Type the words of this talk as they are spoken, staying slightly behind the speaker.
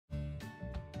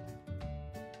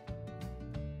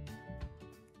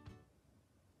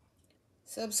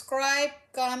Subscribe,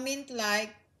 comment,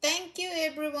 like. Thank you,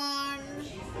 everyone.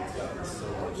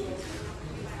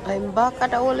 I'm back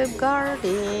at the Olive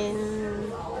Garden.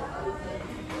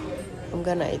 I'm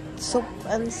gonna eat soup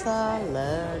and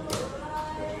salad.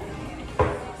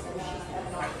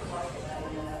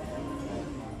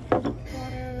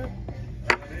 Water,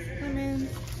 lemon.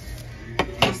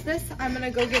 Use this. I'm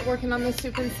gonna go get working on the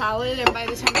soup and salad, and by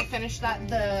the time I finish that,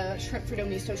 the shrimp Frito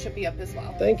miso should be up as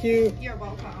well. Thank you. You're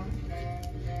welcome.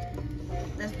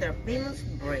 That's their famous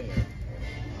bread.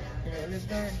 In Olive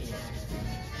Garden.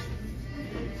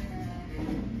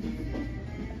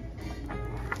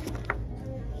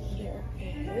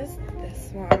 Here is this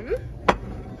one.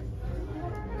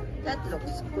 That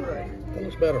looks good. That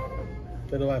looks better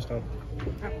than the last time.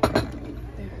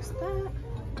 There's that.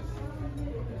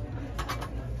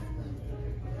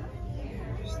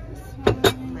 Here's this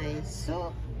one. My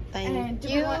soup. Thank And do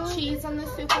you. we want cheese on the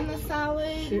soup and the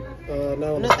salad?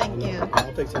 No, No, thank you.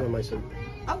 I'll take some of my soup.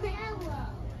 Okay.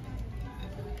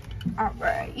 All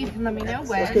right. You can let me know That's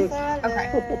when. good.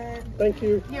 Okay. Thank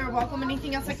you. You're welcome.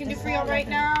 Anything else I can do for you right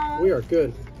now? We are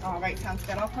good. All right. Sounds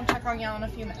good. I'll come check on you in a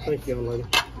few minutes. Thank you, young lady.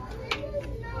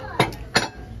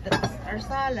 That's our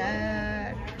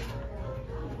salad.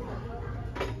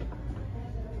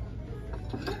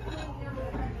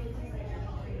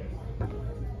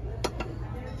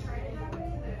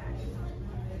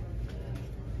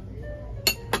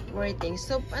 We're eating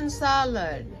soup and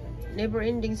salad.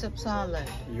 Never-ending soup salad.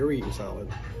 You're eating salad.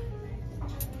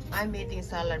 I'm eating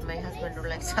salad. My husband don't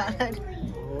like salad.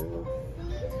 Oh,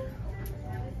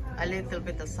 A little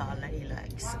bit of salad he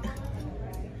likes.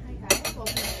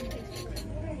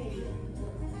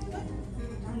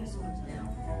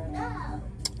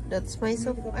 That's my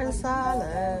soup and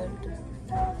salad.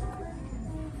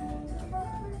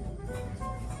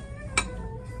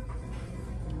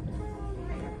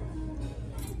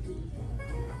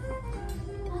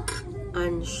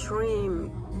 And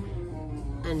shrimp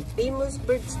and famous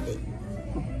birthday.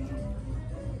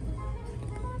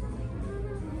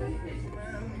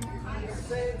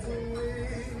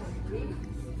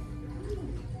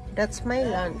 That's my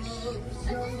lunch.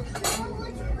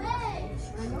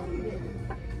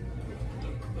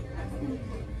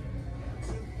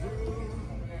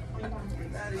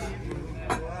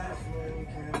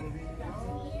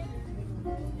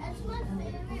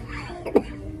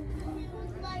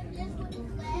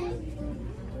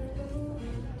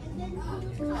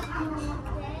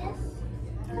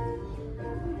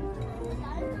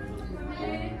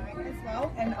 As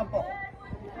well, and a bowl.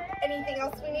 Anything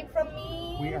else we need from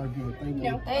me? we are good. Thank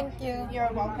you. No. Thank you.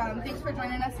 You're welcome. Thanks for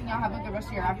joining us, and y'all have a good rest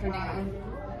of your afternoon.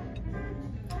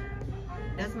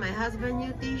 That's my husband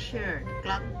new t-shirt.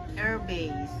 Clark Air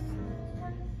Base.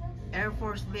 Air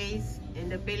Force Base in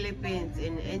the Philippines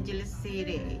in Angeles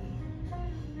City.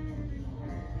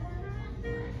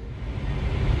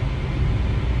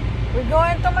 We're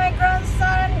going to my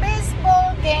grandson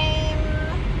baseball game.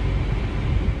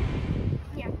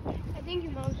 Yeah, I think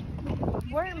it was.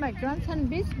 We're in my grandson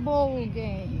baseball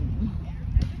game.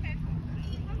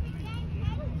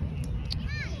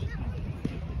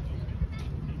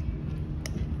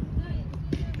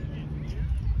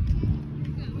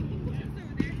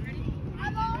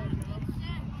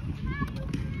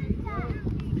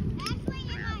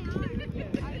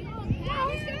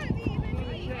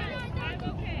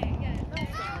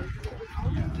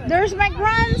 There's my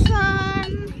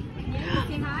grandson.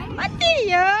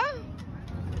 Mattia.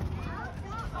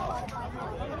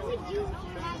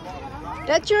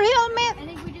 That's your helmet. I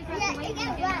think we just have to wait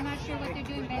and I'm not sure what they're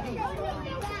doing by then.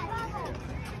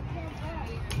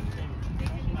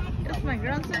 That's my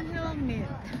grandson's helmet.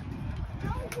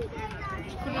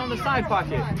 Put it on the side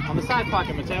pocket. On the side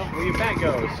pocket, Mateo, where your bag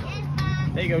goes.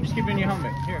 There you go. Just keep it in your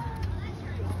helmet. Here.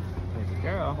 There you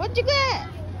go. What'd you get?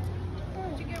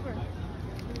 What'd you give her?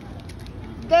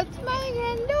 That's my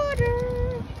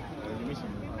granddaughter. Give me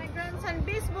some. My grandson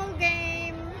baseball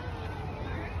game.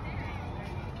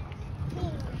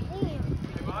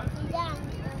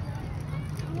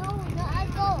 No, I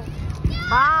go.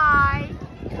 Bye.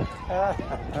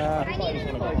 I need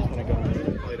just want to go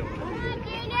and play them.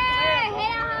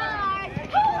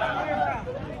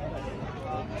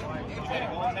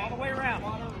 All the way around.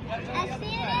 As soon as he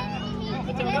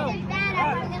hits that,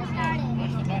 I'm going to start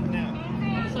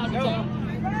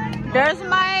it. There's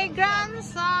my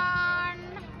grandson.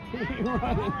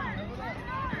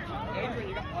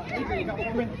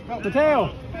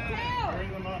 Mateo!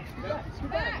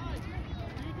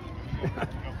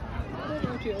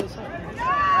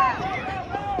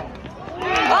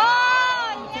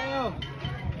 Oh,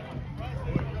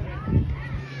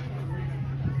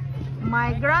 my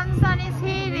grandson is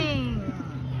hitting.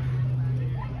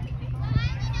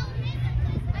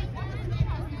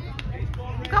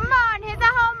 Come on, hit a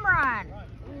home run.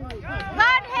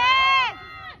 Good hit.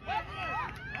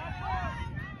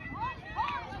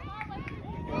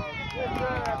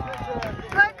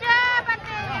 Good job,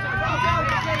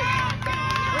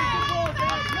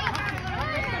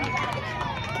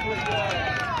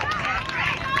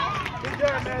 Good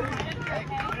job, Maddie.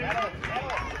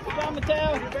 Good job, Mateo.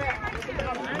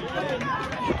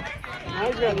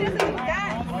 Nice job.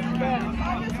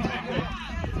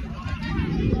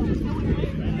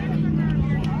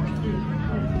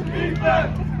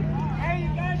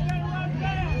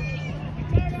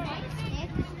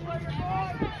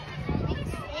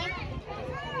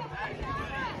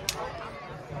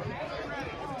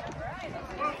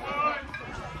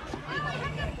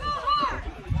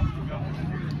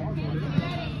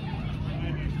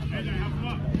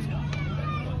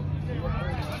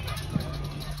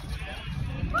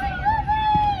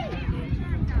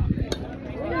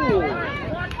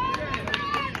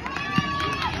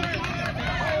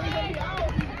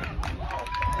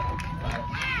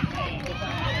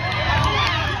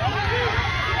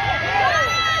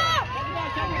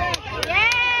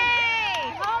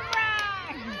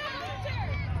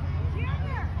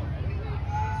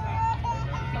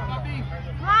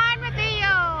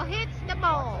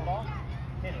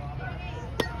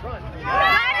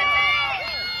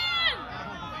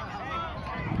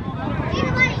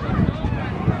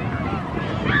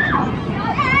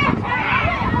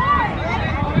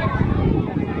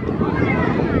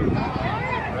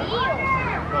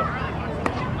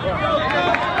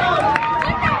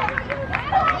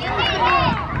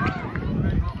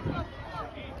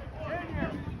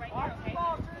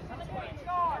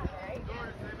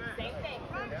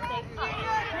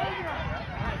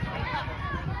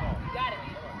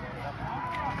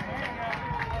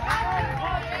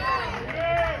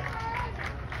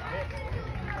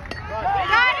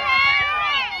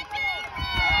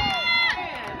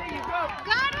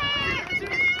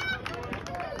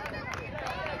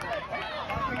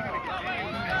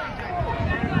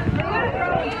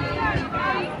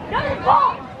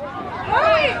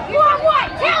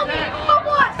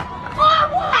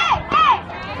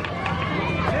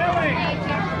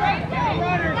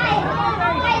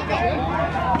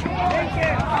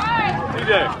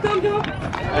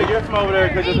 Hey, get from over there,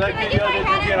 because if that kid yells at you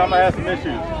again, I'm going to have some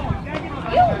issues.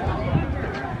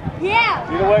 Yeah.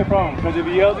 Get away from him, because if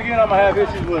he yells again, I'm going to have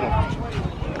issues with him.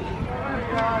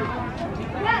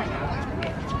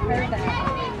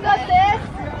 Got this.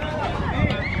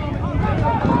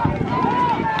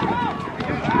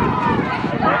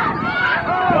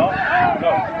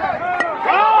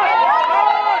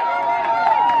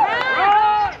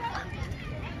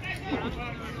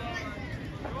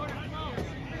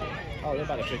 Oh, they're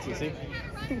about to fix it, see?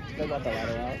 They're about to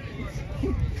ladder out.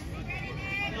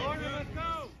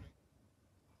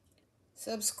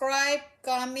 Subscribe,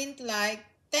 comment, like.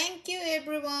 Thank you,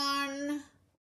 everyone.